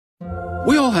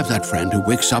We all have that friend who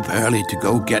wakes up early to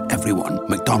go get everyone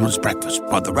McDonald's breakfast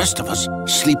while the rest of us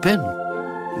sleep in.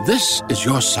 This is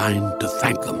your sign to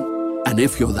thank them. And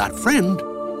if you're that friend,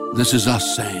 this is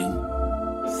us saying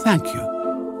thank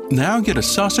you. Now get a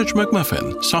sausage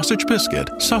McMuffin, sausage biscuit,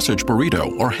 sausage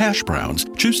burrito, or hash browns.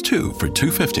 Choose 2 for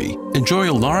 $2.50. Enjoy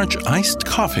a large iced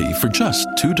coffee for just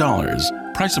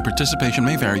 $2. Price and participation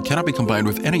may vary. Cannot be combined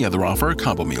with any other offer or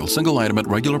combo meal. Single item at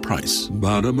regular price.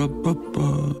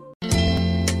 Ba-da-ba-ba-ba.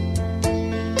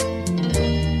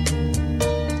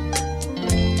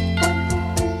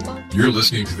 You're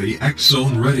listening to the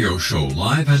X-Zone Radio Show,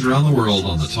 live and around the world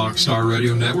on the Talkstar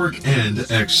Radio Network and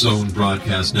X-Zone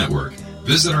Broadcast Network.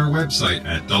 Visit our website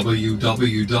at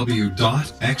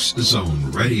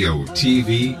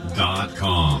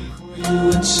www.xzoneradiotv.com.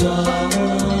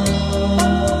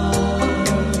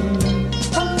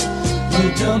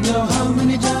 You don't know how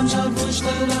many times I've wished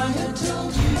that I had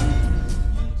told you.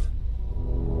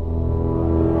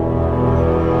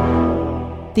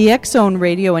 The X-Zone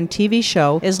radio and TV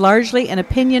show is largely an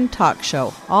opinion talk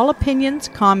show. All opinions,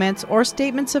 comments, or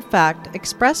statements of fact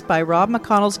expressed by Rob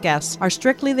McConnell's guests are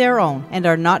strictly their own and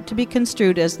are not to be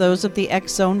construed as those of the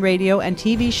X-Zone radio and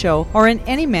TV show or in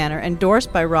any manner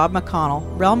endorsed by Rob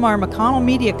McConnell, Relmar McConnell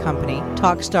Media Company,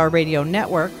 Talkstar Radio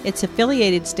Network, its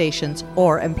affiliated stations,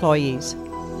 or employees.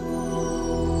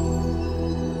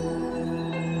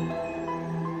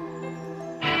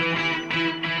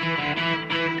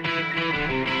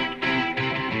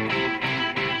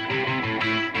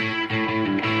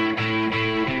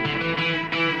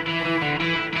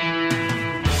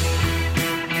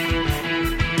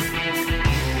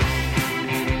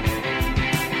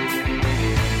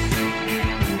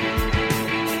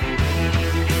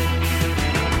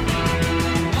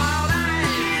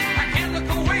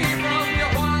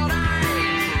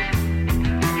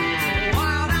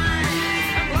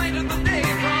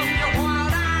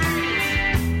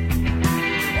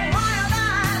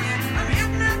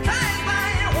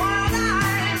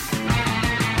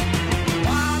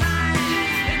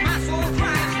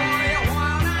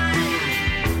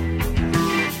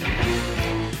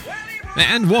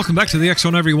 And welcome back to the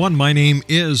X-Zone, everyone. My name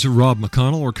is Rob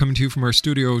McConnell. We're coming to you from our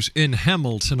studios in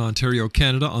Hamilton, Ontario,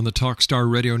 Canada, on the Talkstar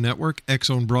Radio Network,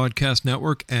 X-Zone Broadcast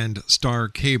Network, and Star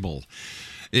Cable.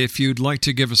 If you'd like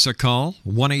to give us a call,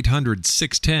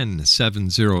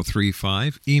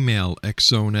 1-800-610-7035. Email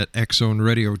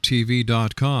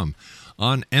xzone@xzoneradiotv.com.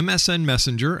 On MSN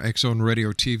Messenger,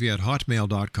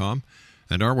 xzoneradiotv@hotmail.com.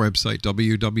 And our website,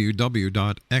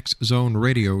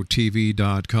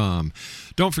 www.xzoneradiotv.com.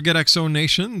 Don't forget, X-Zone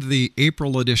Nation, the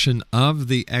April edition of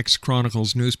the X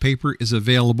Chronicles newspaper is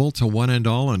available to one and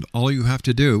all you have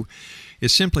to do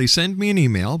is simply send me an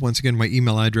email. Once again, my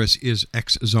email address is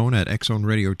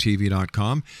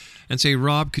xzone@xzoneradiotv.com, and say,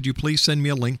 Rob, could you please send me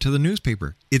a link to the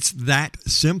newspaper? It's that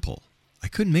simple. I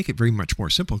couldn't make it very much more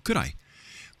simple, could I?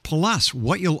 Plus,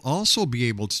 what you'll also be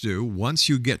able to do once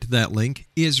you get to that link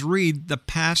is read the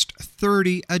past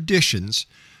 30 editions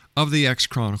of the X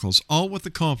Chronicles, all with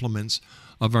the compliments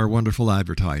of our wonderful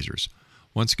advertisers.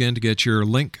 Once again, to get your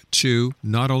link to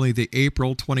not only the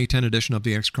April 2010 edition of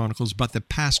the X Chronicles, but the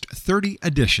past 30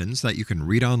 editions that you can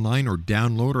read online or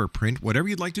download or print, whatever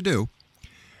you'd like to do,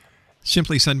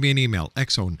 simply send me an email,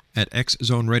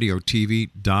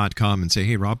 xzone@xzoneradiotv.com, and say,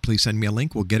 hey, Rob, please send me a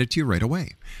link. We'll get it to you right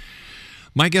away.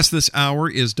 My guest this hour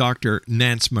is Dr.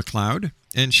 Nance MacLeod,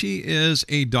 and she is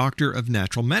a doctor of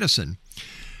natural medicine.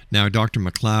 Now, Dr.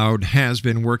 MacLeod has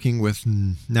been working with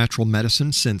natural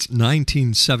medicine since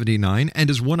 1979 and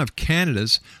is one of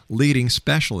Canada's leading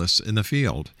specialists in the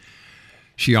field.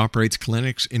 She operates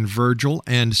clinics in Virgil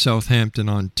and Southampton,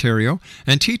 Ontario,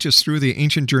 and teaches through the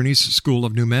Ancient Journeys School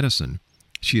of New Medicine.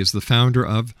 She is the founder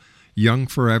of Young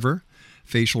Forever,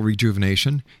 Facial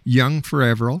Rejuvenation, Young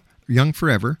Forever,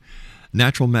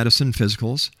 Natural Medicine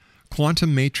Physicals,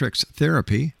 Quantum Matrix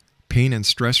Therapy, Pain and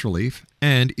Stress Relief,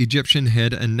 and Egyptian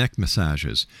Head and Neck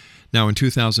Massages. Now, in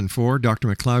 2004, Dr.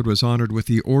 MacLeod was honored with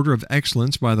the Order of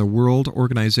Excellence by the World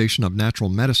Organization of Natural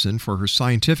Medicine for her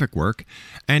scientific work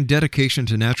and dedication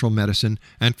to natural medicine,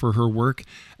 and for her work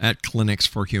at Clinics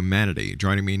for Humanity.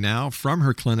 Joining me now from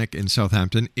her clinic in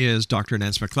Southampton is Dr.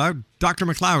 Nance MacLeod. Dr.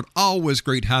 MacLeod, always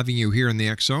great having you here in the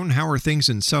X-Zone. How are things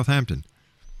in Southampton?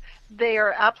 They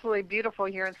are absolutely beautiful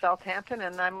here in Southampton,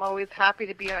 and I'm always happy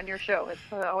to be on your show. It's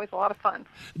always a lot of fun.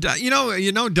 You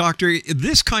know, Doctor,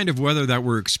 this kind of weather that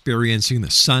we're experiencing, the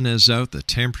sun is out, the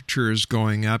temperature is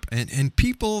going up, and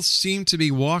people seem to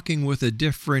be walking with a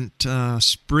different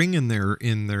spring in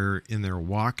their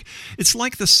walk. It's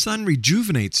like the sun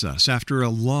rejuvenates us after a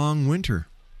long winter.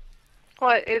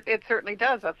 Well, it certainly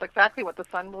does. That's exactly what the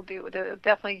sun will do. It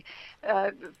definitely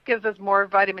gives us more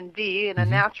vitamin D in a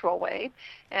natural way,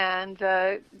 and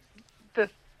the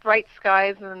bright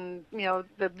skies and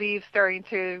the leaves starting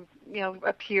to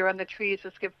appear on the trees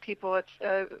just give people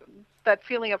that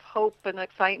feeling of hope and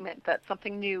excitement that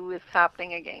something new is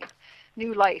happening again,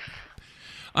 new life.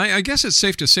 I guess it's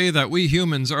safe to say that we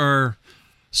humans are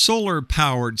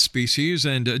solar-powered species,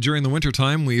 and during the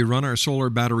wintertime we run our solar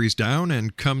batteries down,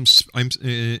 and come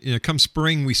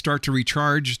spring we start to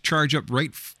charge up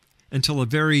right until the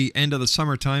very end of the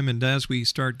summertime, and as we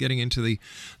start getting into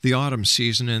the autumn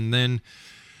season and then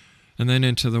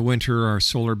into the winter, our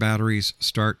solar batteries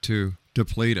start to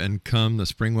deplete, and come the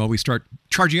spring, we start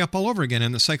charging up all over again,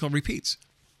 and the cycle repeats.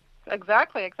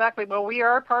 Exactly. Well, we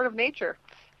are part of nature,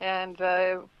 and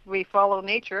we follow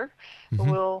nature.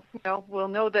 We'll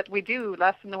know that we do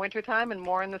less in the wintertime and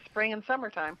more in the spring and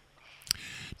summertime.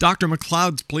 Dr.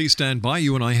 MacLeod, please stand by.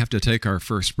 You and I have to take our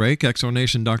first break.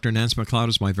 Exonation, Dr. Nance MacLeod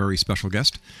is my very special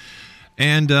guest.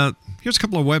 And here's a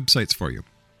couple of websites for you.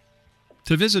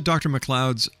 To visit Dr.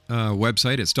 MacLeod's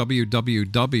website, it's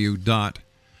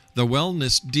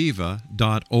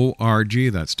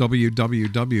www.thewellnessdiva.org. That's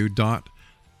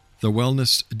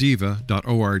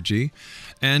www.thewellnessdiva.org.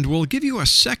 And we'll give you a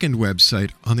second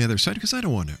website on the other side, because I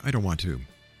don't want to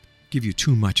give you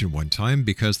too much in one time,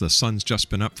 because the sun's just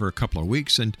been up for a couple of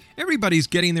weeks and everybody's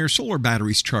getting their solar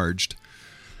batteries charged.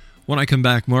 When I come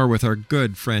back, more with our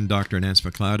good friend Dr. Nance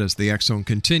MacLeod as the X Zone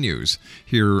continues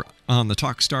here on the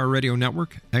Talkstar Radio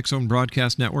Network, X Zone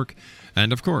Broadcast Network,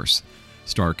 and of course,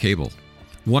 Star Cable.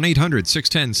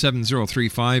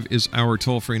 1-800-610-7035 is our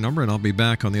toll-free number, and I'll be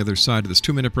back on the other side of this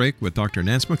 2-minute break with Dr.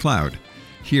 Nance MacLeod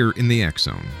here in the X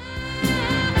Zone.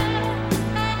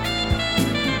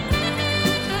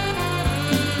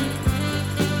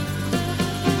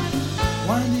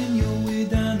 Winding your way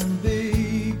down on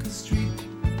Baker Street,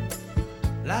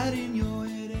 lighting your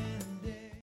head and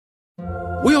day.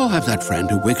 We all have that friend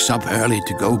who wakes up early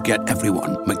to go get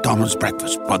everyone McDonald's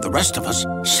breakfast while the rest of us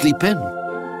sleep in.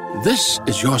 This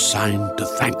is your sign to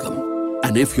thank them.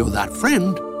 And if you're that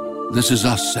friend, this is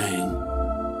us saying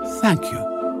thank you.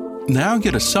 Now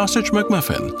get a sausage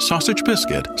McMuffin, sausage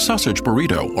biscuit, sausage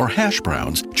burrito, or hash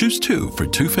browns. Choose 2 for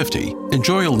 $2.50.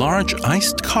 Enjoy a large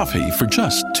iced coffee for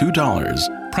just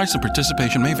 $2. Price and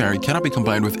participation may vary. Cannot be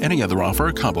combined with any other offer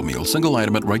or combo meal. Single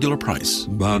item at regular price.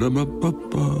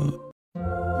 Ba-da-ba-ba-ba.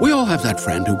 We all have that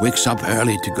friend who wakes up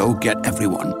early to go get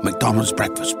everyone McDonald's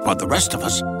breakfast while the rest of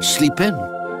us sleep in.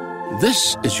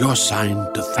 This is your sign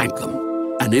to thank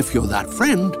them. And if you're that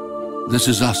friend, this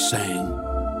is us saying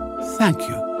thank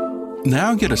you.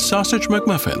 Now get a sausage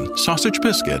McMuffin, sausage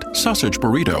biscuit, sausage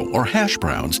burrito, or hash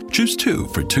browns. Choose 2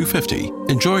 for $2.50.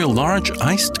 Enjoy a large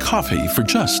iced coffee for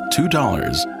just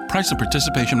 $2. Price and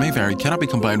participation may vary. Cannot be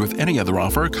combined with any other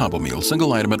offer or combo meal.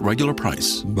 Single item at regular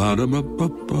price.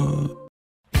 Ba-da-ba-ba-ba.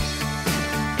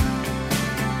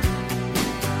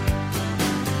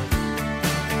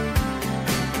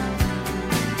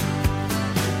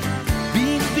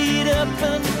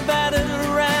 And battered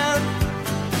around,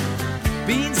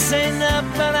 been sent up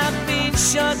and I've been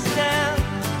shot down.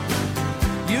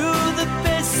 You're the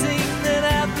best thing that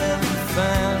I've ever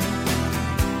found.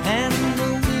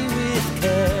 Handle me with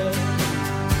care.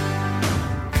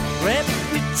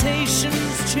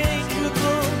 Reputation's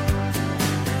changeable,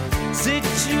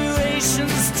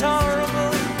 situation's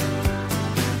tolerable,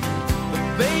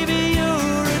 but baby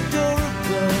you're adorable.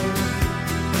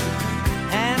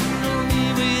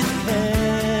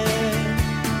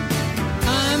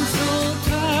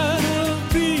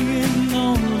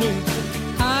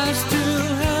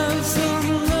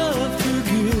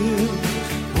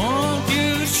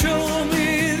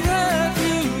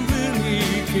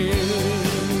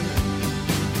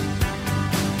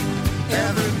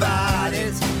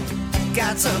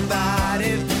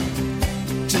 Somebody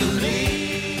to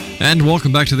leave. And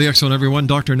welcome back to the X Zone, everyone.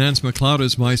 Dr. Nance MacLeod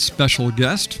is my special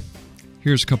guest.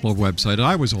 Here's a couple of websites.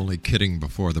 I was only kidding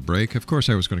before the break. Of course,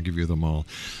 I was going to give you them all.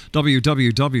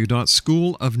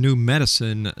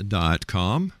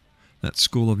 www.schoolofnewmedicine.com. That's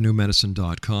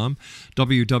schoolofnewmedicine.com.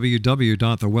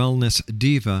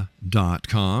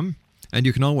 www.thewellnessdiva.com. And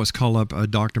you can always call up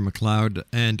Dr. MacLeod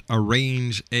and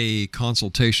arrange a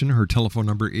consultation. Her telephone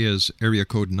number is area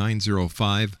code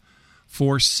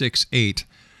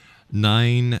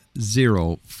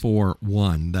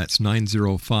 905-468-9041. That's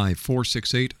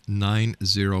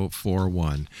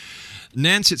 905-468-9041.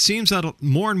 Nance, it seems that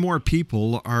more and more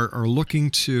people are looking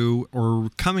to or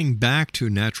coming back to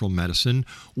natural medicine,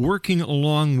 working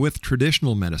along with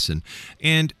traditional medicine.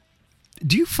 And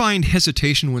do you find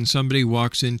hesitation when somebody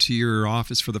walks into your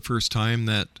office for the first time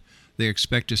that They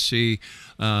expect to see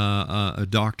a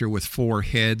doctor with 4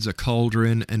 heads, a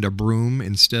cauldron, and a broom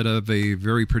instead of a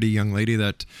very pretty young lady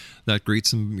that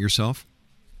greets them yourself?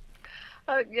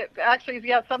 Actually,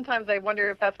 sometimes I wonder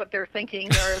if that's what they're thinking,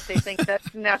 or if they think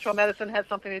that natural medicine has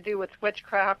something to do with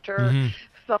witchcraft or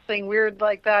something weird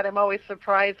like that. I'm always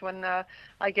surprised when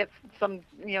I get some,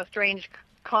 strange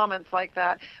comments like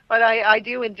that. But I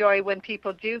do enjoy when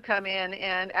people do come in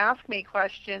and ask me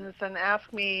questions and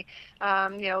ask me,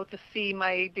 to see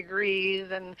my degrees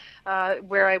and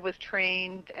where I was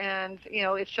trained. And,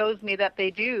 it shows me that they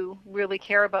do really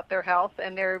care about their health,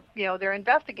 and they're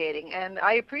investigating. And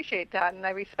I appreciate that, and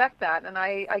I respect that. And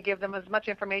I give them as much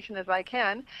information as I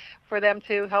can for them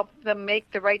to help them make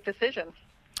the right decision.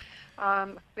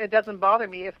 It doesn't bother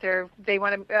me if they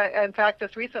want to. In fact,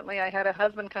 just recently, I had a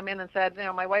husband come in and said,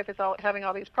 my wife is having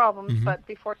all these problems, but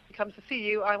before she comes to see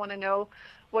you, I want to know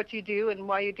what you do and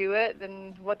why you do it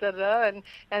and and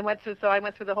I went through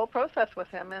the whole process with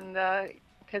him, and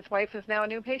his wife is now a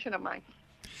new patient of mine.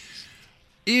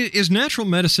 Is natural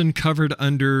medicine covered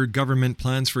under government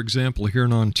plans? For example, here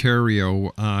in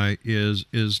Ontario,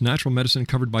 is natural medicine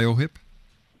covered by OHIP?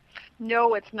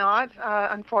 No, it's not,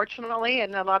 unfortunately,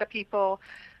 and a lot of people,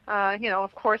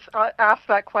 of course, ask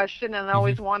that question and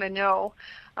always want to know.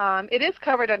 It is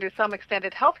covered under some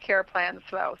extended health care plans,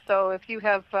 though. So if you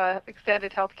have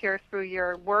extended health care through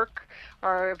your work,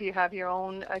 or if you have your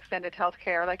own extended health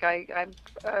care, like I'm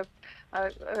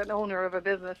an owner of a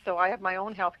business, so I have my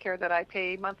own health care that I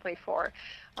pay monthly for,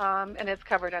 and it's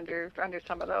covered under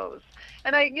some of those.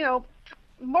 And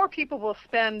more people will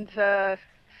spend...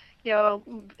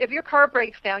 if your car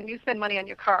breaks down, you spend money on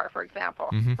your car, for example,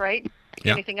 right?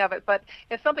 Yeah. Anything of it. But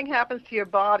if something happens to your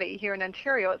body here in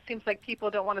Ontario, it seems like people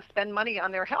don't want to spend money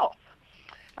on their health.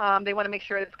 They want to make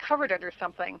sure it's covered under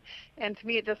something. And to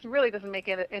me, it just really doesn't make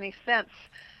any sense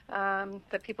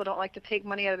that people don't like to take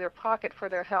money out of their pocket for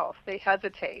their health. They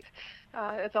hesitate.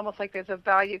 It's almost like there's a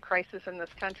value crisis in this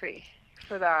country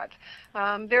for that.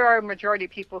 There are a majority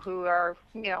of people who are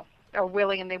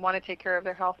willing and they want to take care of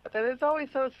their health, but there's always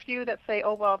those few that say,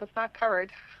 "Oh well, if it's not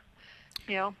covered,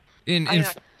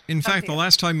 In fact, the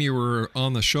last time you were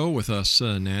on the show with us,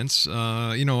 Nance,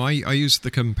 I used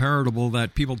the comparable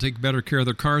that people take better care of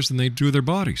their cars than they do their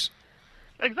bodies.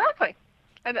 Exactly,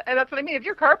 and that's what I mean. If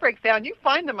your car breaks down, you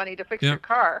find the money to fix your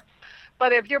car.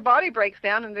 But if your body breaks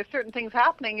down and there's certain things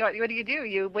happening, what do?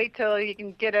 You wait till you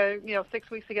can get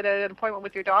 6 weeks to get an appointment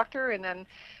with your doctor, and then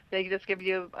they just give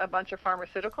you a bunch of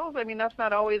pharmaceuticals. I mean, that's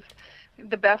not always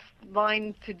the best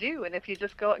line to do. And if you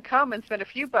just come and spend a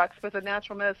few bucks with a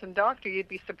natural medicine doctor, you'd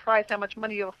be surprised how much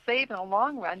money you'll save in the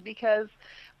long run, because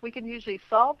we can usually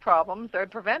solve problems or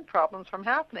prevent problems from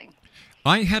happening.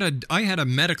 I had a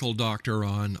medical doctor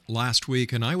on last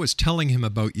week, and I was telling him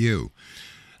about you.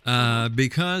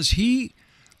 Because he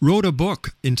wrote a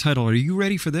book entitled, are you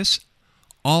ready for this?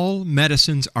 All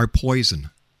Medicines Are Poison.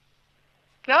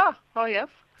 Yeah. Oh, yes.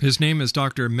 His name is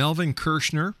Dr. Melvin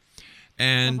Kirshner,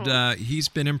 and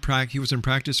he was in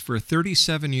practice for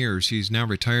 37 years. He's now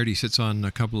retired. He sits on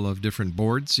a couple of different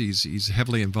boards. He's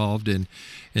heavily involved in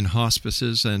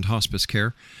hospices and hospice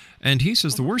care. And he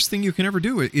says the worst thing you can ever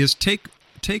do is take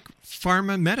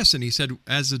pharma medicine. He said,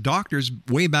 as the doctors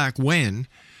way back when,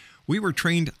 we were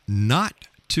trained not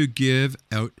to give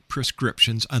out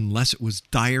prescriptions unless it was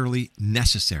direly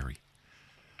necessary.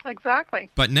 Exactly.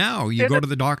 But now you go to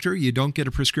the doctor, you don't get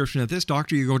a prescription at this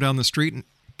doctor, you go down the street and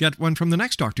get one from the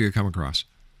next doctor you come across.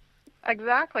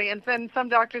 Exactly. And then some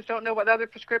doctors don't know what other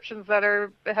prescriptions that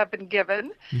have been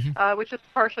given, which is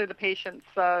partially the patient's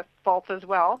fault as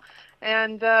well.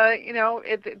 And,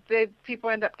 people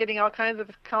end up getting all kinds of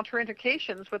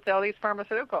counterindications with all these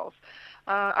pharmaceuticals.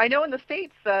 I know in the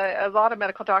States, a lot of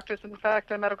medical doctors, in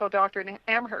fact, a medical doctor in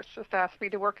Amherst just asked me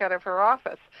to work out of her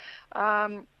office.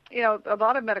 A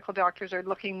lot of medical doctors are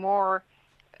looking more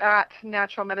at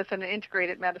natural medicine and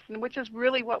integrated medicine, which is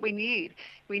really what we need.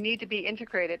 We need to be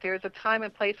integrated. There's a time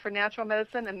and place for natural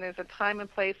medicine, and there's a time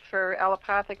and place for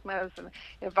allopathic medicine.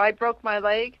 If I broke my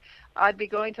leg, I'd be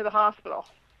going to the hospital.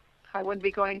 I wouldn't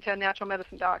be going to a natural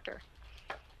medicine doctor.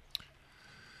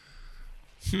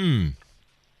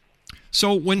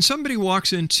 So when somebody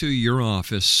walks into your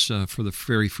office for the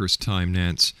very first time,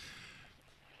 Nance,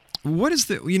 what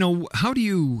is how do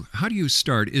you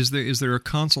start? Is there a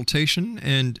consultation,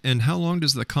 and how long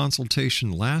does the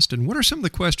consultation last? And what are some of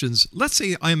the questions? Let's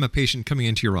say I'm a patient coming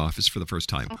into your office for the first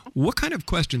time. What kind of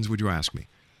questions would you ask me?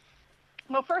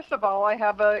 Well, first of all, I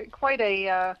have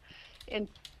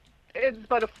it's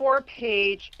about a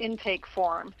 4-page intake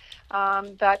form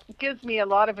that gives me a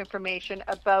lot of information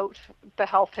about the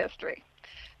health history.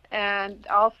 And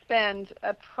I'll spend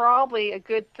probably a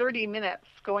good 30 minutes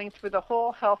going through the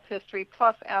whole health history,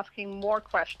 plus asking more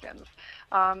questions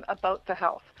about the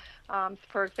health.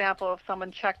 For example, if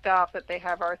someone checked off that they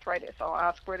have arthritis, I'll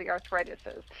ask where the arthritis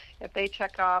is. If they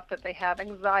check off that they have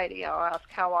anxiety, I'll ask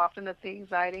how often does the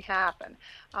anxiety happen.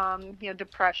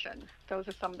 Depression. Those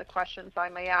are some of the questions I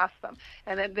may ask them.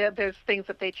 And then there's things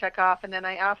that they check off, and then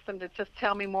I ask them to just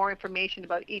tell me more information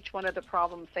about each one of the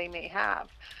problems they may have.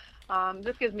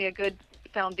 This gives me a good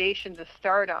foundation to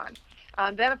start on.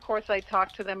 Then, of course, I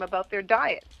talk to them about their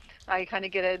diet. I kind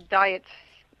of get a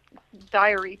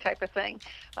diary type of thing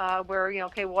where,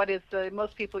 what is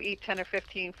most people eat 10 or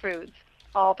 15 foods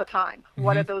all the time. Mm-hmm.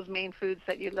 What are those main foods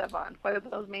that you live on? What are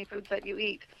those main foods that you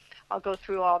eat? I'll go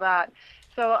through all that.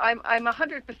 So I'm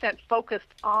 100% focused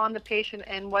on the patient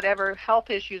and whatever health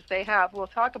issues they have. We'll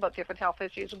talk about different health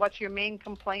issues. What's your main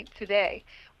complaint today?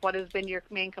 What has been your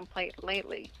main complaint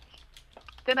lately?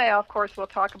 Then I, of course, will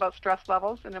talk about stress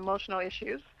levels and emotional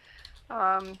issues.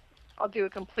 I'll do a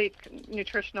complete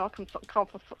nutritional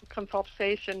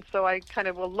consultation, so I kind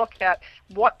of will look at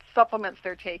what supplements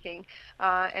they're taking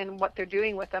and what they're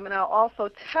doing with them. And I'll also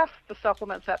test the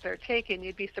supplements that they're taking.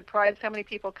 You'd be surprised how many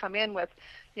people come in with,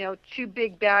 2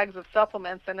 big bags of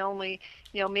supplements, and only,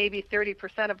 maybe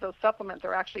 30% of those supplements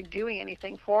are actually doing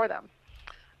anything for them.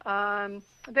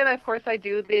 Then, of course, I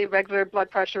do the regular blood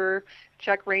pressure,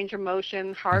 check range of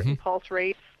motion, heart and pulse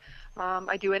rates.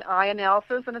 I do an eye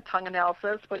analysis and a tongue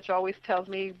analysis, which always tells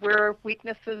me where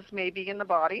weaknesses may be in the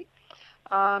body.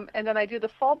 And then I do the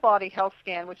full body health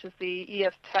scan, which is the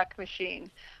ES Tech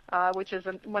machine, which is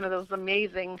one of those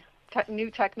amazing new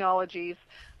technologies.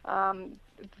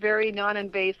 It's very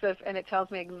non-invasive, and it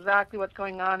tells me exactly what's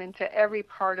going on into every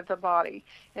part of the body.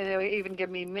 And it will even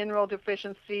give me mineral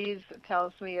deficiencies. It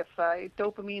tells me if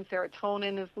dopamine,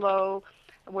 serotonin is low,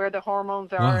 where the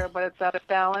hormones are, but it's out of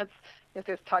balance. If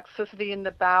there's toxicity in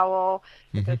the bowel,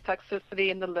 if there's toxicity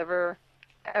in the liver,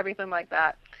 everything like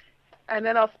that. And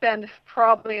then I'll spend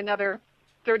probably another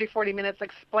 30, 40 minutes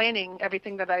explaining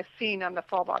everything that I've seen on the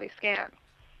full body scan.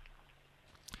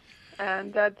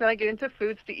 And then I get into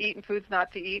foods to eat and foods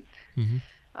not to eat.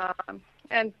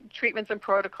 And treatments and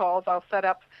protocols. I'll set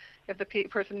up, if the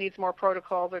person needs more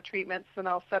protocols or treatments, then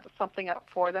I'll set something up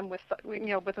for them with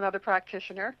another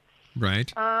practitioner.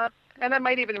 Right. And I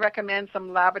might even recommend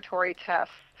some laboratory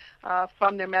tests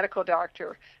from their medical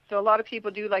doctor. So a lot of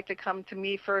people do like to come to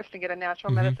me first and get a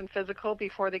natural medicine physical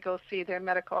before they go see their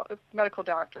medical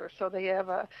doctor. So they have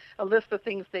a list of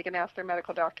things they can ask their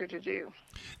medical doctor to do.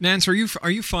 Nance, are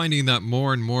you finding that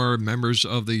more and more members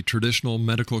of the traditional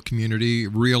medical community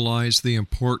realize the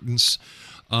importance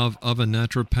of a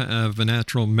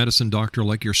natural medicine doctor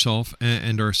like yourself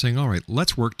and are saying, all right,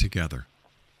 let's work together?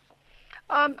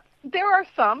 There are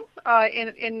some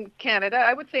in Canada.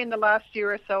 I would say in the last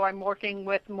year or so, I'm working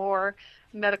with more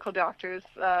medical doctors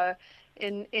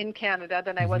in Canada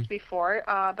than I was before.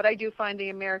 But I do find the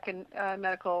American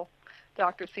medical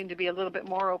doctors seem to be a little bit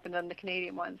more open than the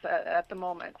Canadian ones at the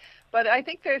moment. But I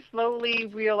think they're slowly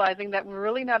realizing that we're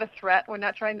really not a threat. We're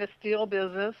not trying to steal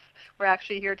business. We're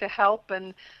actually here to help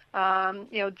and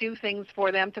do things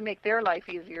for them to make their life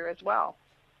easier as well.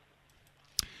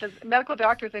 Because medical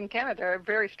doctors in Canada are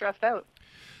very stressed out.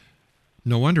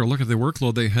 No wonder. Look at the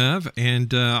workload they have,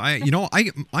 and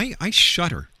I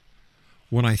shudder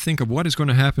when I think of what is going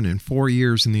to happen in 4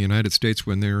 years in the United States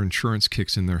when their insurance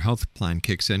kicks in, their health plan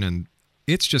kicks in, and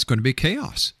it's just going to be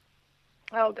chaos.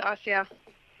 Oh gosh, yeah.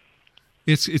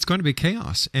 It's going to be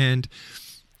chaos, and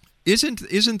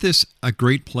isn't this a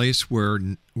great place where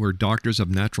doctors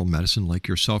of natural medicine like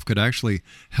yourself could actually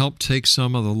help take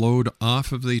some of the load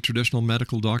off of the traditional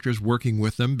medical doctors working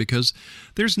with them? Because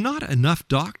there's not enough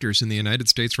doctors in the United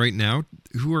States right now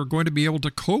who are going to be able to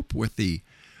cope with the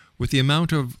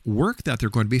amount of work that they're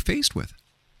going to be faced with.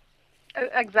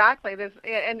 Exactly. It's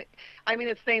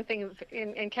the same thing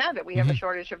in Canada. We have a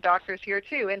shortage of doctors here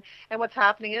too. And what's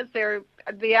happening is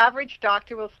the average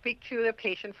doctor will speak to the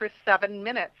patient for 7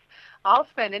 minutes. I'll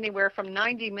spend anywhere from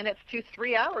 90 minutes to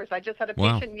 3 hours. I just had a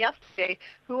patient yesterday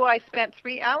who I spent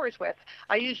 3 hours with.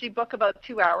 I usually book about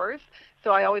 2 hours,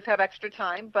 so I always have extra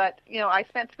time. But, I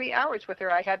spent 3 hours with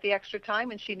her. I had the extra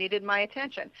time, and she needed my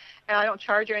attention. And I don't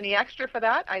charge her any extra for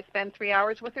that. I spend 3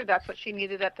 hours with her. That's what she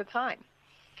needed at the time.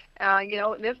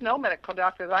 There's no medical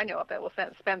doctor that I know of that will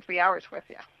spend 3 hours with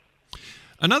you.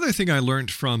 Another thing I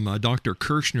learned from Dr.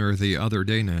 Kirshner the other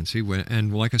day, Nancy,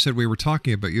 and like I said, we were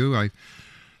talking about you.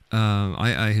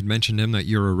 I had mentioned him that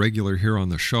you're a regular here on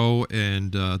the show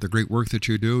and the great work that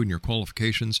you do and your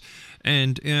qualifications.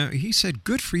 And he said,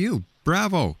 good for you.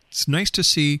 Bravo. It's nice to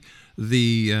see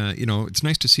it's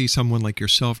nice to see someone like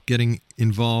yourself getting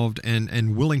involved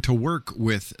and willing to work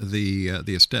with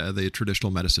the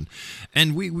traditional medicine.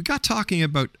 And we got talking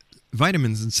about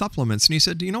vitamins and supplements, and he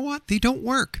said, you know what? They don't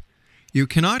work. You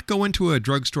cannot go into a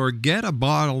drugstore, get a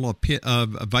bottle of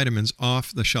vitamins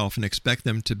off the shelf and expect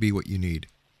them to be what you need.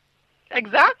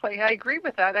 Exactly. I agree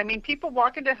with that. I mean, people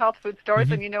walk into health food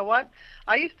stores, and you know what?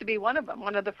 I used to be one of them.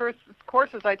 One of the first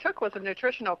courses I took was a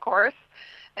nutritional course,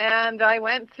 and I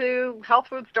went to health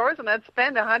food stores, and I'd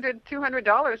spend $100,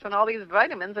 $200 on all these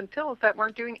vitamins and pills that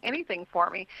weren't doing anything for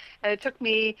me. And it took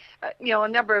me, a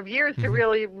number of years to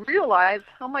really realize,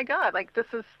 oh my God, like this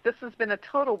has been a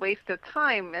total waste of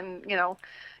time. And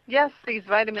yes, these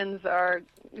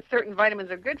certain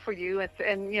vitamins are good for you, and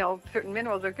certain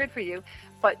minerals are good for you.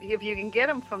 But if you can get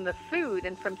them from the food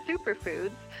and from superfoods,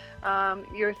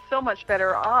 you're so much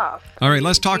better off. All right,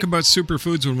 let's talk about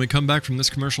superfoods when we come back from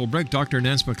this commercial break. Dr.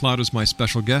 Nance MacLeod is my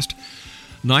special guest.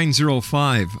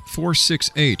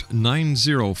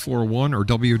 905-468-9041 or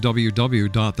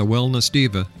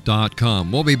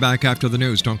www.thewellnessdiva.com. We'll be back after the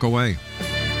news. Don't go away.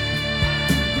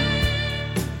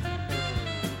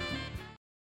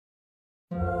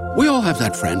 We all have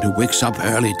that friend who wakes up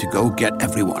early to go get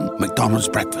everyone McDonald's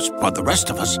breakfast, while the rest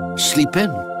of us sleep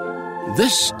in.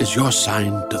 This is your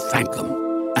sign to thank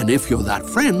them. And if you're that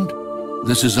friend,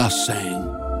 this is us saying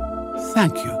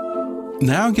thank you.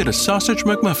 Now get a sausage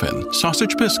McMuffin,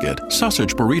 sausage biscuit,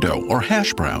 sausage burrito, or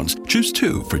hash browns. Choose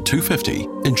 2 for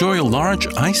 $2.50. Enjoy a large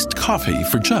iced coffee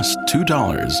for just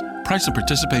 $2. Price and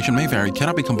participation may vary.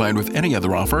 Cannot be combined with any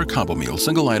other offer or combo meal.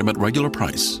 Single item at regular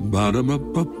price.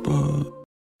 Ba-da-ba-ba-ba.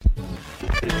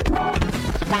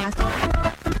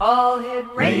 All Hit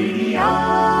Radio.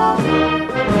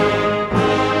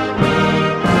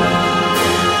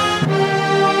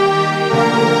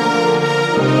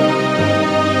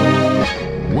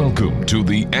 Welcome to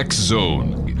the X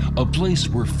Zone, a place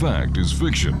where fact is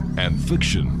fiction and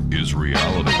fiction is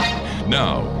reality.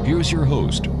 Now, here's your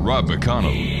host, Rob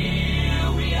McConnell.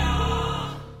 Here we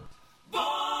are,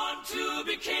 born to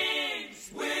be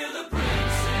kings. We're the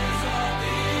princes of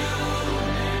the universe.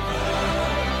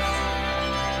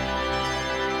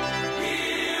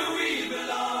 Here we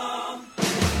belong,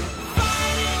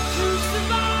 fighting to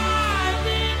survive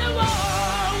in a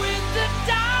war with the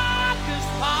darkest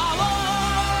power.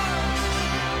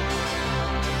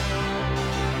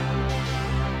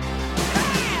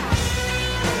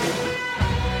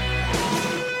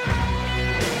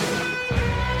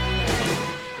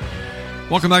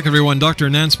 Welcome back, everyone. Dr.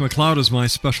 Nance MacLeod is my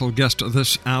special guest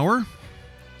this hour.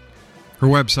 Her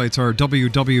websites are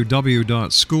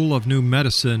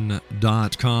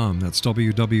www.schoolofnewmedicine.com. That's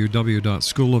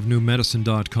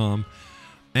www.schoolofnewmedicine.com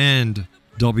and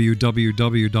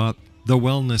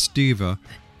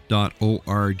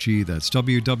www.thewellnessdiva.org. That's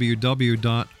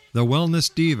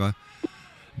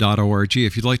www.thewellnessdiva.org.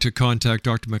 If you'd like to contact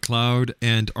Dr. MacLeod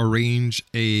and arrange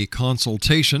a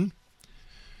consultation,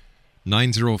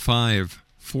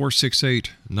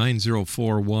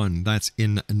 905-468-9041. That's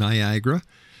in Niagara,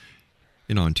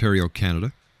 in Ontario,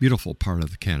 Canada. Beautiful part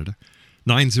of Canada.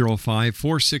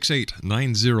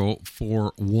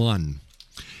 905-468-9041.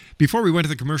 Before we went to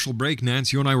the commercial break,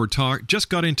 Nance, you and I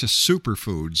just got into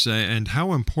superfoods and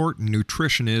how important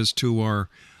nutrition is to our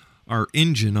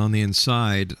engine on the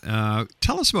inside.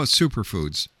 Tell us about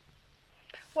superfoods.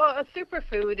 Well, a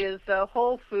superfood is a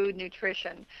whole food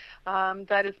nutrition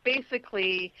that is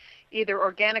basically either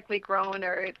organically grown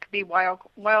or it could be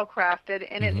wild-crafted,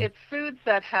 and it's foods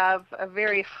that have a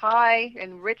very high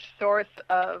and rich source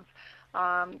of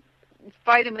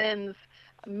vitamins,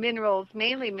 minerals,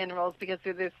 mainly minerals, because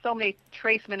there's so many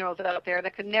trace minerals out there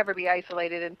that could never be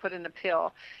isolated and put in a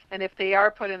pill. And if they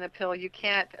are put in a pill, you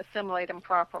can't assimilate them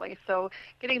properly. So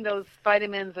getting those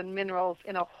vitamins and minerals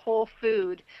in a whole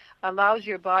food allows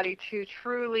your body to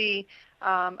truly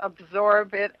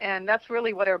absorb it, and that's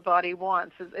really what our body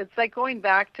wants. It's like going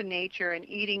back to nature and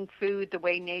eating food the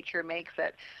way nature makes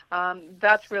it.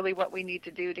 That's really what we need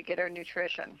to do to get our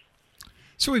nutrition.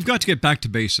 So we've got to get back to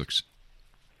basics.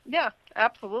 Yeah,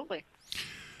 absolutely.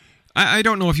 I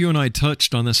don't know if you and I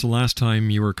touched on this the last time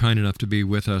you were kind enough to be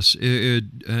with us.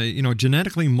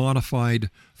 Genetically modified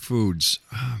foods.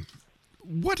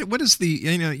 What is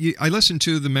the, I listen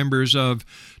to the members of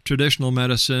traditional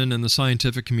medicine and the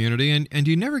scientific community, and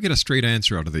you never get a straight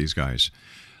answer out of these guys.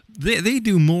 They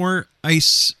do more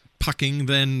ice pucking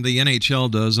than the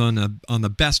NHL does on the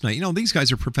best night. These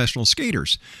guys are professional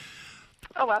skaters.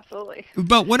 Oh, absolutely.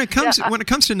 But when it comes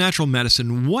to natural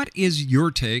medicine, what is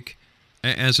your take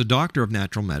as a doctor of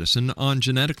natural medicine on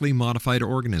genetically modified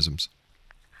organisms?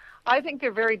 I think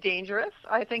they're very dangerous.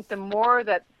 I think the more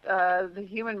that the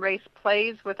human race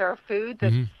plays with our food,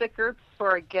 the sicker people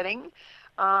are getting.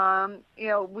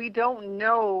 We don't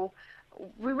know.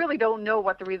 We really don't know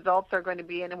what the results are going to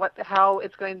be and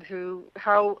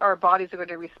how our bodies are going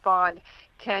to respond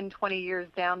 10, 20 years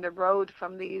down the road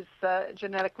from these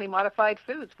genetically modified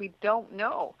foods. We don't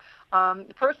know.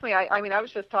 Personally, I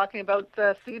was just talking about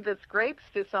seedless grapes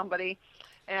to somebody,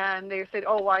 and they said,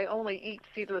 "Oh, I only eat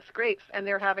seedless grapes," and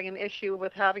they're having an issue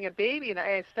with having a baby. And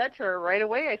I said to her right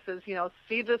away, I says,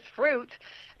 seedless fruit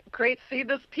creates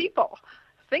seedless people.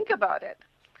 Think about it.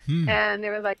 And they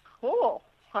were like, "Oh,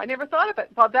 I never thought of it."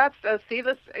 Well, that's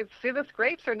seedless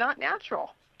grapes are not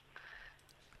natural.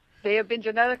 They have been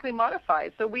genetically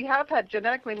modified. So we have had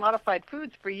genetically modified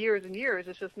foods for years and years.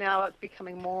 It's just now it's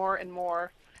becoming more and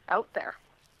more out there.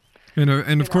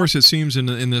 And of course, it seems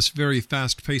in this very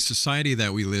fast-paced society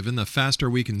that we live in, the faster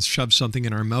we can shove something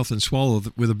in our mouth and swallow,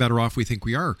 the better off we think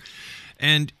we are.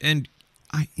 And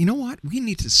you know what? We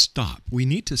need to stop. We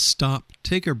need to stop,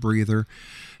 take a breather,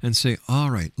 and say,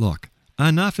 all right, look,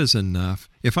 enough is enough.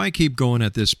 If I keep going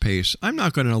at this pace, I'm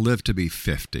not going to live to be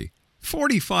 50.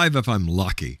 45 if I'm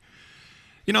lucky.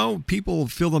 People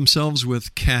fill themselves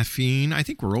with caffeine. I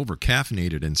think we're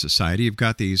over-caffeinated in society. You've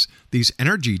got these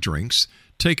energy drinks.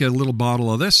 Take a little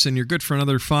bottle of this and you're good for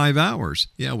another 5 hours.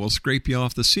 Yeah, we'll scrape you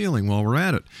off the ceiling while we're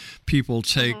at it. People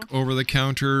take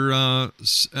over-the-counter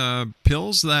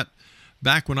pills that,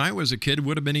 back when I was a kid,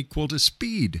 would have been equal to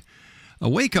speed.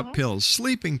 Wake-up pills,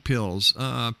 sleeping pills,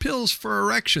 pills for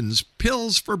erections,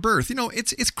 pills for birth.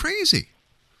 It's crazy.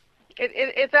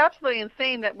 It's absolutely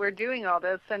insane that we're doing all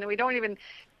this, and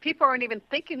people aren't even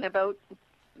thinking about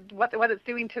what it's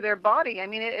doing to their body. I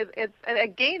mean, it's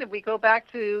again, if we go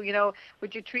back to,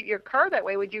 would you treat your car that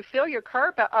way? Would you fill your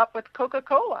car up with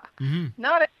Coca-Cola?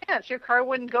 Not a chance. Your car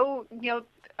wouldn't go,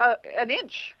 an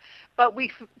inch. But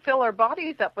we fill our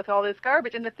bodies up with all this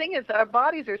garbage. And the thing is, our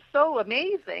bodies are so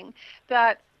amazing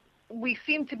that we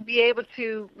seem to be able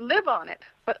to live on it,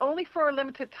 but only for a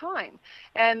limited time.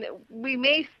 And we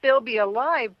may still be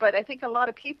alive, but I think a lot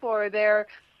of people are there.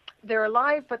 They're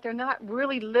alive, but they're not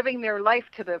really living their life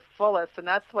to the fullest. And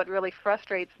that's what really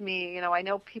frustrates me. I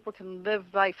know people can live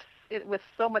life with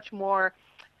so much more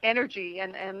energy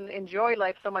and enjoy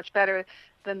life so much better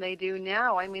than they do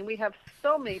now. I mean, we have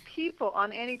so many people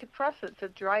on antidepressants.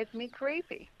 It drives me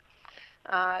crazy.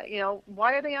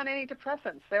 Why are they on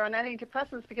antidepressants? They're on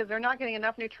antidepressants because they're not getting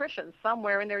enough nutrition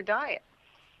somewhere in their diet.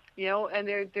 And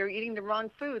they're eating the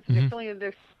wrong foods. They're filling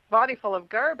their body full of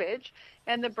garbage,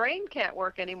 and the brain can't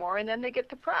work anymore, and then they get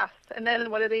depressed. And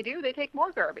then what do? They take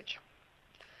more garbage.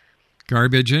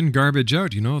 Garbage in, garbage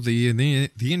out. The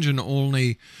engine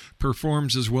only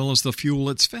performs as well as the fuel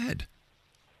it's fed.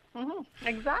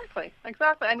 Exactly.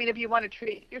 I mean, if you want to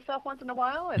treat yourself once in a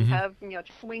while and have, chicken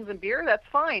wings and beer, that's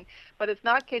fine. But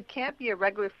it can't be a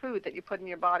regular food that you put in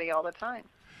your body all the time.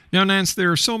 Now, Nance,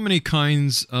 there are so many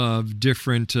kinds of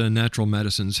different natural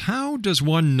medicines. How does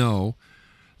one know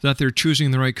that they're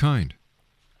choosing the right kind?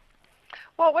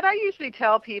 Well, what I usually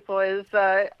tell people is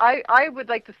I would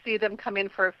like to see them come in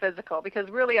for a physical, because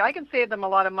really I can save them a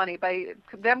lot of money by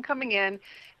them coming in,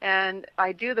 and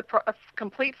I do the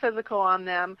complete physical on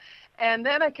them, and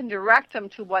then I can direct them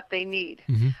to what they need.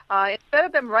 Instead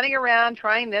of them running around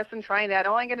trying this and trying that,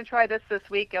 I'm going to try this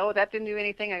week. Oh, that didn't do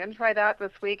anything. I'm going to try that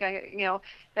this week.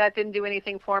 That didn't do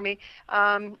anything for me.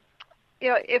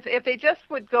 If they just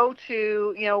would go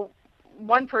to,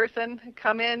 one person,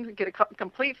 come in, get a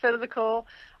complete physical,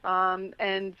 and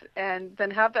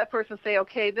then have that person say,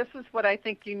 okay, this is what I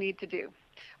think you need to do.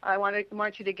 I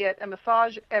want you to get a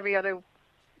massage every other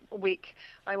week.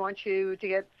 I want you to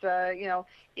get,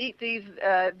 eat these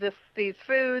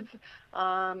foods.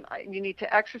 You need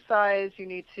to exercise. You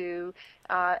need to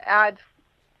add,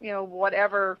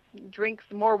 whatever, drinks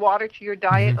more water to your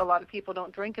diet. A lot of people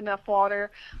don't drink enough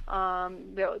water.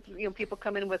 People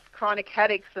come in with chronic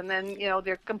headaches, and then,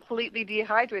 they're completely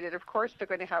dehydrated. Of course they're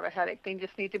going to have a headache. They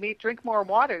just need to drink more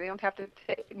water. They don't have to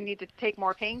need to take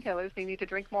more painkillers. They need to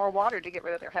drink more water to get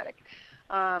rid of their headache.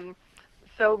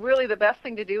 So really the best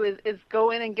thing to do is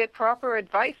go in and get proper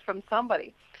advice from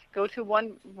somebody. Go to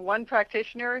one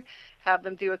practitioner, have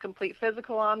them do a complete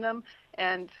physical on them,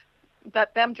 and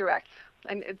let them direct.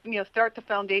 And start the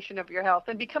foundation of your health,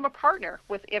 and become a partner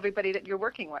with everybody that you're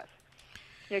working with.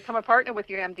 Become a partner with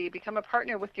your MD, become a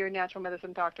partner with your natural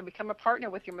medicine doctor, become a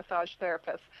partner with your massage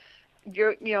therapist.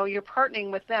 You're partnering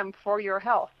with them for your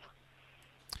health.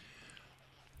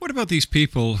 What about these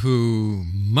people who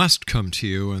must come to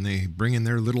you and they bring in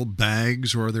their little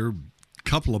bags or their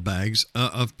couple of bags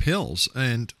of pills?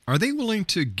 And are they willing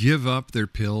to give up their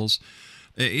pills?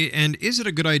 And is it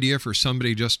a good idea for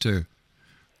somebody just to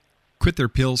quit their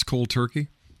pills cold turkey?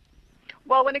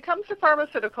 Well, when it comes to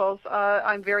pharmaceuticals,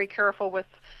 I'm very careful with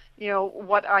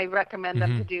what I recommend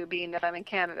them to do, being that I'm in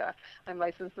Canada. I'm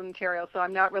licensed in Ontario, so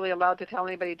I'm not really allowed to tell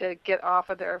anybody to get off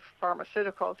of their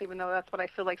pharmaceuticals, even though that's what I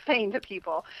feel like saying to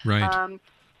people. Right.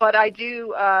 But I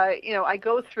do, I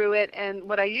go through it, and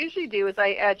what I usually do is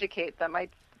I educate them. I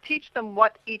teach them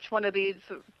what each one of these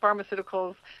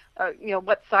pharmaceuticals,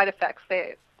 what side effects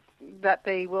they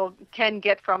can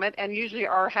get from it, and usually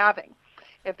are having.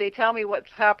 If they tell me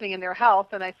what's happening in their health,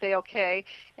 then I say, okay,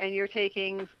 and you're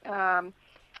taking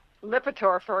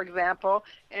Lipitor, for example,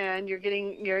 and you're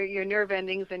getting your nerve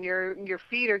endings and your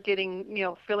feet are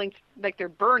getting, feeling like they're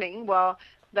burning. Well,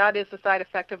 that is the side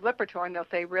effect of Lipitor. And they'll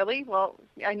say, really? Well,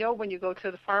 I know when you go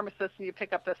to the pharmacist and you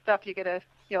pick up the stuff, you get a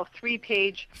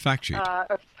 3-page fact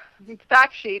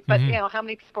sheet. But how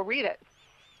many people read it?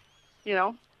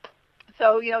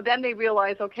 So then they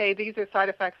realize, okay, these are side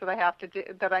effects that I have to do,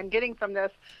 that I'm getting from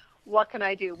this. What can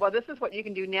I do? Well, this is what you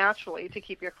can do naturally to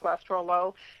keep your cholesterol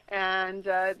low, and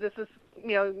this is,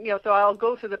 so I'll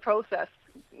go through the process.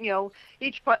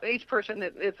 Each person,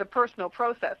 it's a personal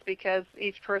process because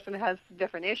each person has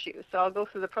different issues. So I'll go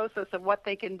through the process of what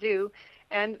they can do,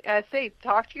 and say,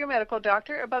 talk to your medical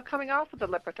doctor about coming off of the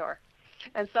Lipitor.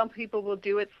 And some people will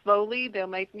do it slowly. They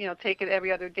might, take it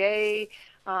every other day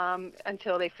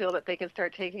until they feel that they can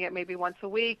start taking it maybe once a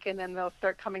week, and then they'll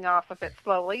start coming off of it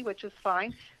slowly, which is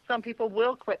fine. Some people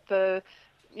will quit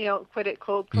it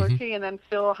cold turkey and then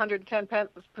feel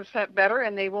 110% better,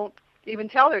 and they won't even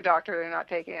tell their doctor they're not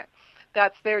taking it.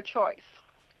 That's their choice.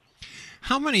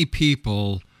 How many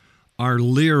people are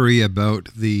leery about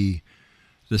the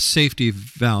safety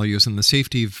values and the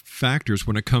safety factors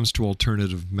when it comes to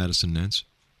alternative medicine, Nance?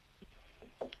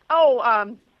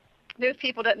 There's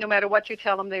people that no matter what you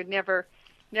tell them, they'd never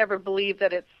believe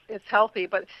that it's healthy.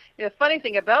 But the funny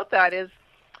thing about that is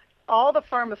all the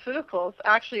pharmaceuticals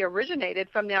actually originated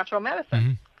from natural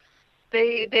medicine.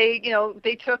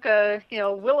 They took a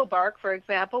willow bark, for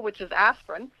example, which is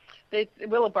aspirin.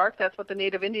 Willow bark, that's what the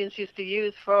Native Indians used to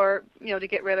use for to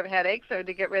get rid of headaches or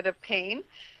to get rid of pain.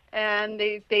 And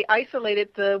they isolated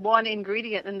the one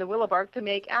ingredient in the willow bark to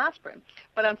make aspirin.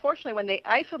 But unfortunately, when they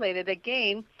isolated it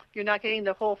again, you're not getting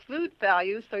the whole food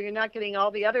value, so you're not getting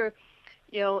all the other,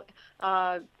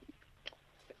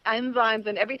 enzymes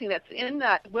and everything that's in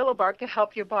that willow bark to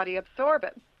help your body absorb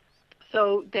it.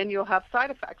 So then you'll have side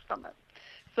effects from it.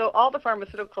 So all the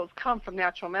pharmaceuticals come from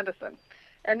natural medicine.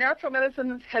 And natural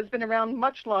medicine has been around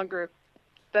much longer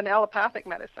than allopathic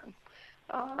medicine.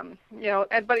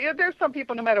 But there's some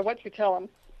people, no matter what you tell them,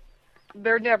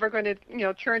 they're never going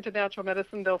to, turn to natural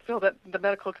medicine. They'll feel that the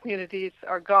medical communities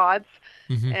are gods,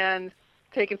 and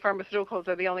taking pharmaceuticals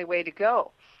are the only way to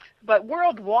go. But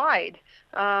worldwide,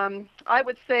 I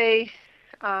would say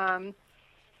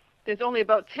there's only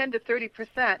about 10 to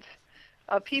 30%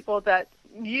 of people that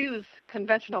use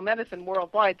conventional medicine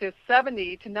worldwide. There's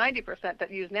 70 to 90%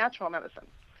 that use natural medicine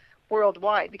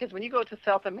worldwide, because when you go to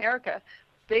South America,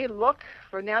 they look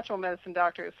for natural medicine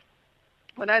doctors.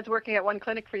 When I was working at One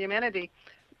Clinic for Humanity,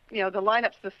 the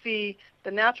lineups to see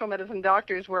the natural medicine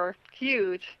doctors were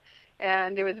huge,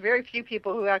 and there was very few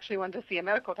people who actually wanted to see a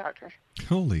medical doctor.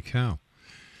 Holy cow.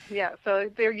 Yeah, so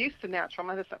they're used to natural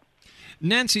medicine.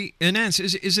 Nance,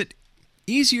 is it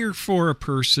easier for a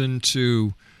person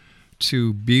to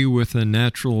be with a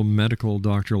natural medical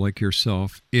doctor like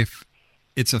yourself if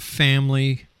it's a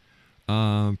family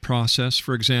process?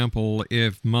 For example,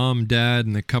 if mom, dad,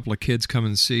 and a couple of kids come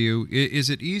and see you, is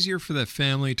it easier for that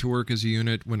family to work as a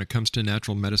unit when it comes to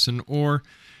natural medicine? Or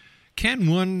can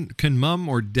mom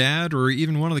or dad or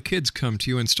even one of the kids come to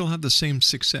you and still have the same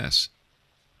success?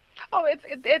 Oh,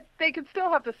 they can still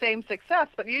have the same success,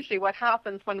 but usually what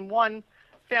happens when one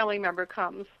family member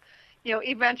comes,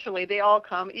 eventually they all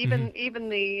come, even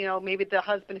the, maybe the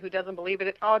husband who doesn't believe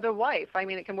it, or the wife. I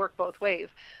mean, it can work both ways.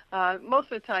 Most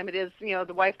of the time it is,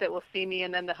 the wife that will see me,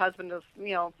 and then the husband is,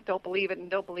 don't believe it and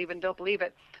don't believe it and don't believe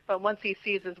it. But once he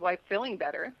sees his wife feeling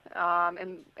better,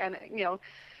 and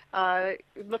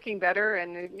looking better,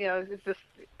 and, it's just,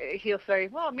 he'll say,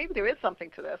 well, maybe there is something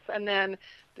to this. And then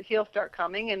he'll start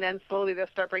coming, and then slowly they'll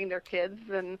start bringing their kids,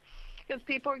 and because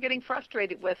people are getting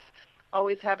frustrated with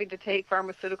always having to take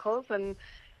pharmaceuticals and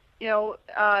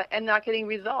not getting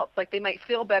results. Like, they might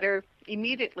feel better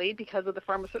immediately because of the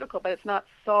pharmaceutical, but it's not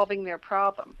solving their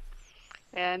problem.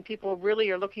 And people really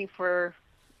are looking for,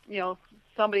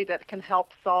 somebody that can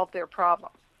help solve their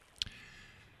problem.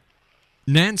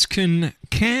 Nance, can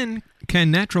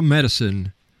natural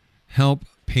medicine help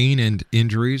pain and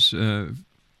injuries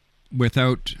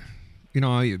without,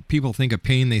 people think of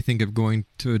pain, they think of going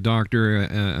to a doctor,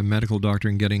 a medical doctor,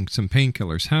 and getting some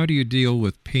painkillers. How do you deal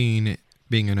with pain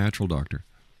being a natural doctor?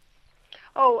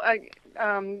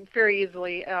 Very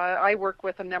easily. I work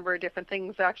with a number of different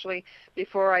things, actually.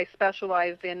 Before I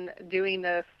specialized in doing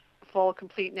the full,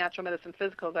 complete natural medicine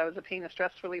physicals, I was a pain and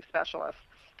stress relief specialist,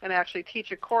 and I actually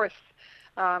teach a course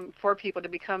for people to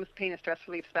become pain and stress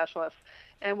relief specialists.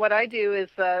 And what I do is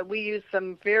we use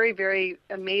some very, very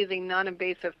amazing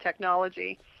non-invasive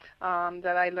technology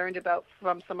that I learned about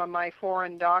from some of my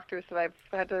foreign doctors that I've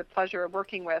had the pleasure of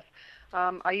working with.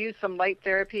 I use some light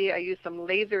therapy. I use some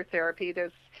laser therapy.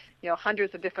 There's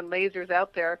hundreds of different lasers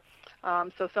out there.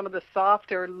 So some of the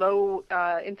softer, low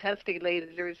intensity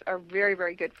lasers are very,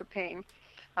 very good for pain.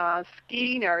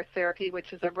 Skener therapy,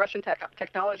 which is a Russian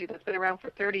technology that's been around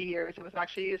for 30 years. It was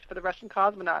actually used for the Russian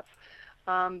cosmonauts.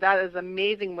 That is an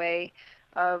amazing way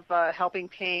of helping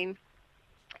pain.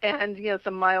 And,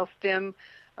 some mild stim,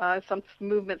 some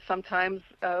movement sometimes,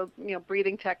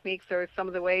 breathing techniques are some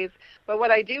of the ways. But what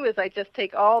I do is I just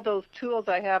take all those tools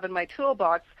I have in my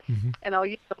toolbox, and I'll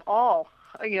use them all.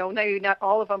 Maybe not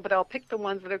all of them, but I'll pick the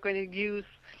ones that are going to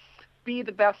be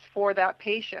the best for that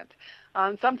patient.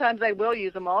 Sometimes I will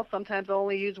use them all. Sometimes I'll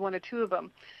only use one or two of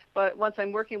them. But once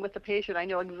I'm working with the patient, I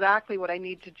know exactly what I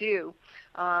need to do.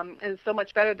 And it's so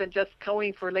much better than just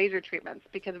going for laser treatments,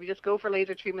 because if you just go for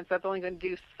laser treatments, that's only going to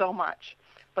do so much.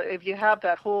 But if you have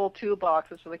that whole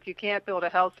toolbox, it's like you can't build a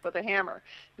house with a hammer.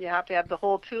 You have to have the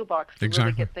whole toolbox to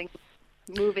really get things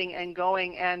moving and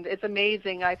going. And it's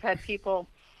amazing. I had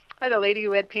a lady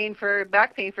who had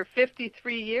back pain for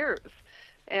 53 years.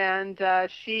 And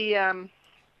she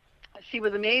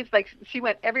was amazed. Like, she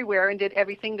went everywhere and did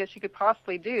everything that she could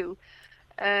possibly do.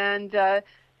 And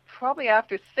probably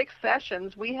after 6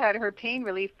 sessions, we had her pain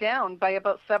relief down by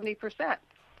about 70%.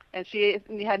 And she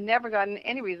had never gotten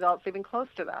any results even close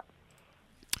to that.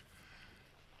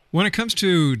 When it comes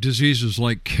to diseases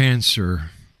like cancer,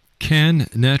 can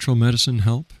natural medicine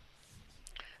help?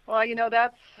 Well,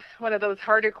 that's one of those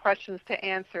harder questions to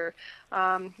answer.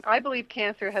 I believe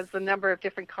cancer has a number of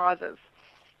different causes.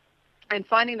 And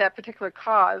finding that particular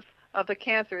cause of the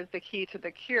cancer is the key to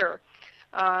the cure.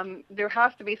 There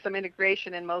has to be some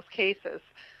integration in most cases,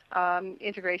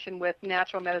 integration with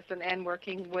natural medicine and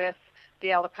working with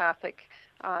the allopathic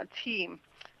team.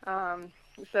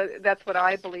 So that's what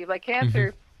I believe. Like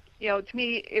cancer, to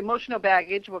me, emotional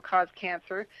baggage will cause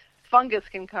cancer. Fungus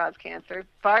can cause cancer.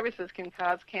 Viruses can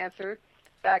cause cancer.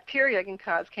 Bacteria can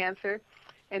cause cancer.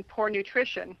 And poor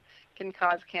nutrition can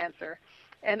cause cancer.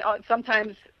 And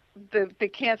sometimes the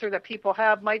cancer that people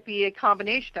have might be a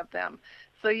combination of them.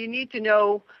 So you need to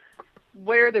know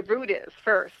where the root is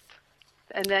first,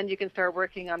 and then you can start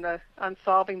working on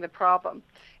solving the problem.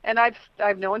 And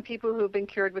I've known people who've been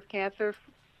cured with cancer,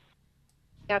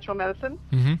 natural medicine,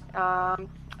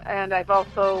 and I've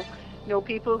also know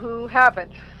people who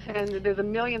haven't. And there's a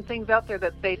million things out there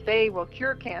that they say will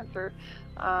cure cancer,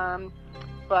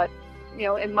 but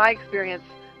in my experience,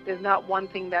 there's not one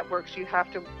thing that works. You have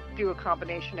to do a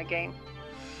combination again.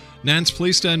 Nance,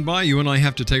 please stand by. You and I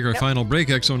have to take our final break.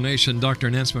 Exo Nation, Dr.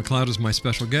 Nance MacLeod is my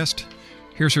special guest.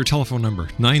 Here's her telephone number,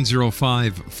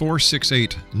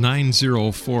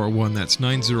 905-468-9041. That's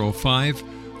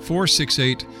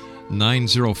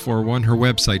 905-468-9041. Her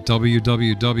website,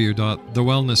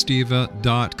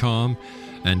 www.thewellnessdiva.com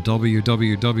and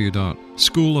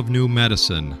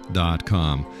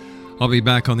www.schoolofnewmedicine.com. I'll be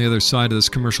back on the other side of this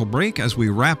commercial break as we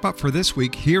wrap up for this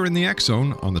week here in the X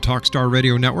Zone on the Talkstar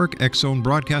Radio Network, X Zone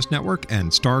Broadcast Network,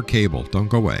 and Star Cable. Don't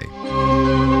go away.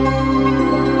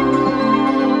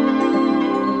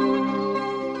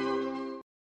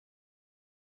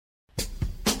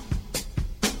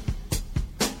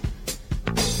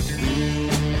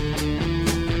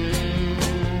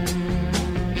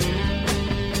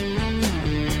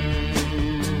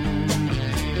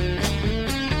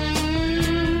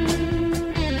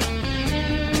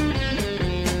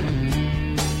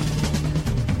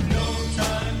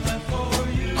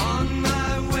 On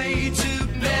my way to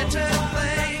better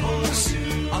things.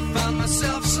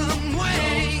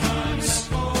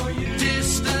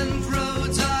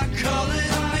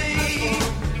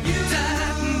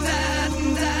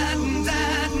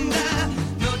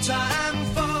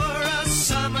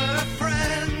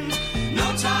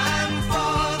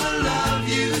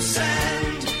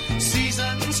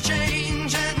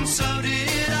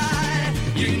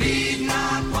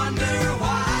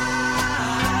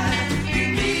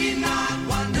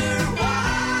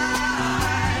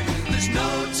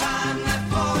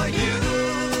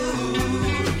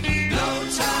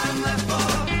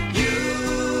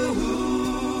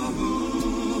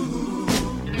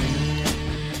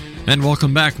 And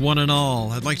welcome back, one and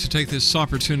all. I'd like to take this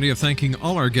opportunity of thanking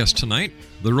all our guests tonight.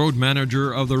 The road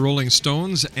manager of the Rolling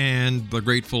Stones and the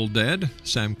Grateful Dead,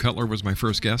 Sam Cutler, was my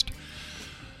first guest.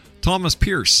 Thomas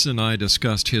Pierce and I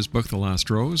discussed his book, The Last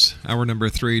Rose. Hour number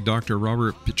 3, Dr.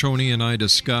 Robert Piccioni and I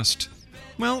discussed,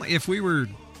 well, if we were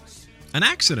an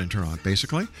accident or not,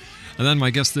 basically. And then my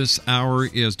guest this hour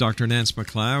is Dr. Nance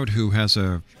MacLeod, who has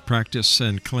a practice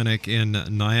and clinic in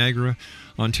Niagara,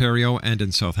 Ontario, and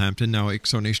in Southampton. Now,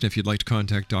 Exonation, if you'd like to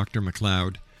contact Dr.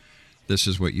 MacLeod, this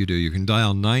is what you do. You can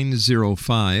dial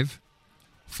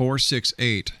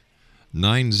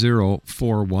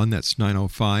 905-468-9041. That's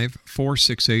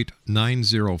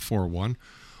 905-468-9041.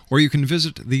 Or you can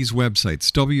visit these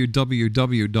websites,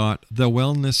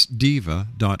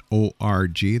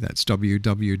 www.thewellnessdiva.org. That's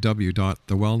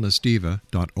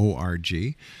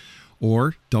www.thewellnessdiva.org.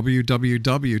 Or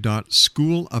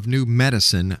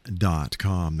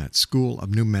www.schoolofnewmedicine.com. That's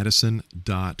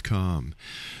schoolofnewmedicine.com.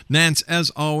 Nance,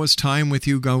 as always, time with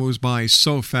you goes by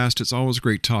so fast. It's always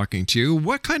great talking to you.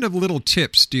 What kind of little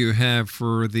tips do you have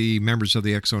for the members of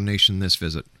the Exo Nation this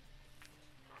visit?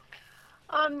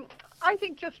 I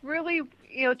think just really,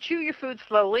 chew your food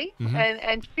slowly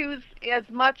and choose as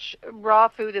much raw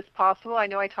food as possible. I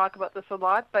know I talk about this a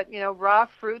lot, but, raw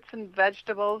fruits and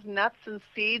vegetables, nuts and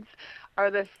seeds are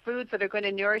the foods that are going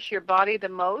to nourish your body the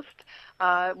most.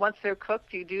 Once they're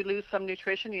cooked, you do lose some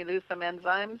nutrition, you lose some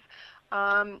enzymes.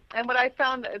 And what I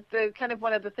found,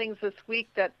 one of the things this week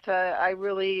that I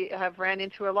really have ran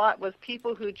into a lot was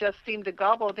people who just seem to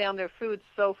gobble down their food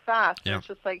so fast. Yeah. It's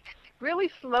just like,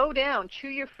 really slow down, chew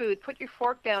your food, put your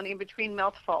fork down in between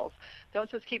mouthfuls.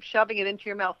 Don't just keep shoving it into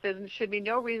your mouth. There should be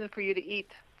no reason for you to eat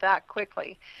that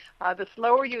quickly. The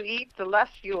slower you eat, the less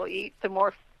you will eat, the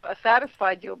more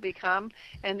satisfied you'll become,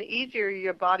 and the easier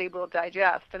your body will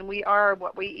digest. And we are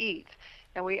what we eat,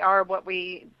 and we are what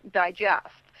we digest.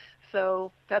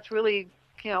 So that's really,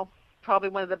 probably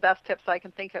one of the best tips I can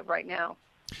think of right now.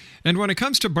 And when it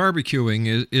comes to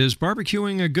barbecuing, is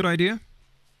barbecuing a good idea?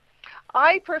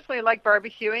 I personally like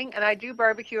barbecuing, and I do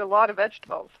barbecue a lot of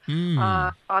vegetables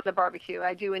on the barbecue.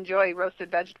 I do enjoy roasted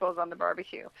vegetables on the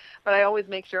barbecue, but I always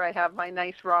make sure I have my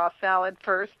nice raw salad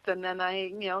first, and then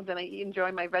I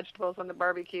enjoy my vegetables on the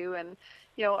barbecue, and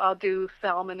I'll do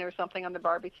salmon or something on the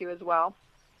barbecue as well.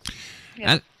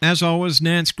 Yeah. As always,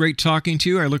 Nance, great talking to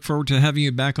you. I look forward to having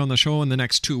you back on the show in the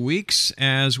next 2 weeks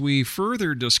as we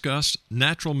further discuss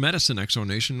natural medicine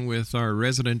exonation with our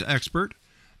resident expert,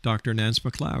 Dr. Nance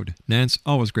MacLeod. Nance,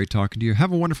 always great talking to you.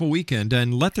 Have a wonderful weekend,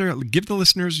 and give the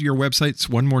listeners your websites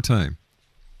one more time.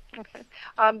 Okay.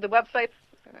 The websites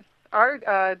are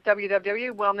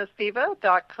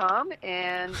www.wellnessdiva.com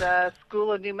and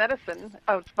School of New Medicine,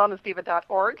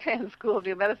 wellnessdiva.org and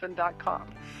schoolofnewmedicine.com.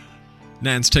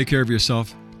 Nance, take care of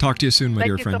yourself. Talk to you soon, my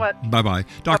dear friend. Thank you so Bye-bye. much.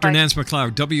 Dr. Bye-bye. Nance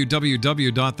MacLeod,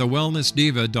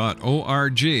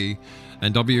 www.thewellnessdiva.org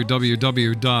and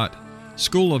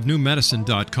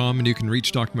www.schoolofnewmedicine.com, and you can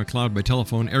reach Dr. MacLeod by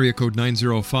telephone, area code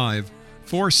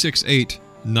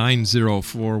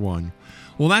 905-468-9041.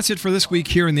 Well, that's it for this week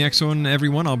here in the X-Zone,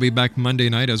 everyone. I'll be back Monday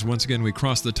night as once again we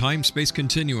cross the time-space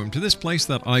continuum to this place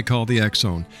that I call the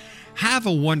X-Zone. Have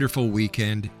a wonderful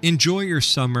weekend. Enjoy your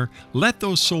summer. Let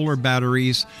those solar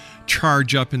batteries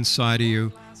charge up inside of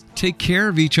you. Take care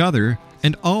of each other,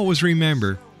 and always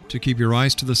remember to keep your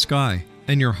eyes to the sky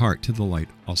and your heart to the light.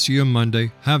 I'll see you on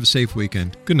Monday. Have a safe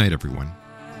weekend. Good night, everyone.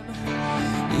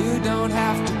 You don't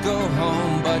have to go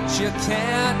home, but you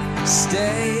can't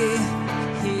stay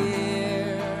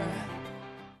here.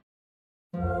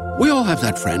 We all have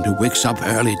that friend who wakes up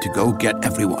early to go get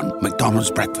everyone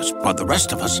McDonald's breakfast, while the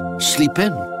rest of us sleep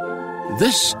in.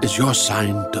 This is your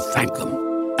sign to thank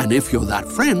them. And if you're that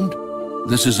friend,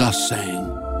 this is us saying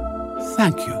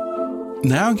thank you.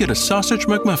 Now get a sausage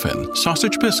McMuffin,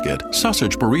 sausage biscuit,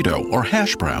 sausage burrito, or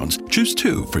hash browns. Choose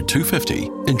 2 for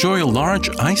 $2.50. Enjoy a large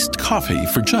iced coffee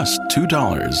for just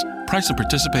 $2. Price and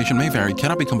participation may vary.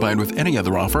 Cannot be combined with any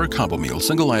other offer or combo meal.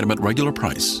 Single item at regular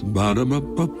price.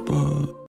 Ba-da-ba-ba-ba.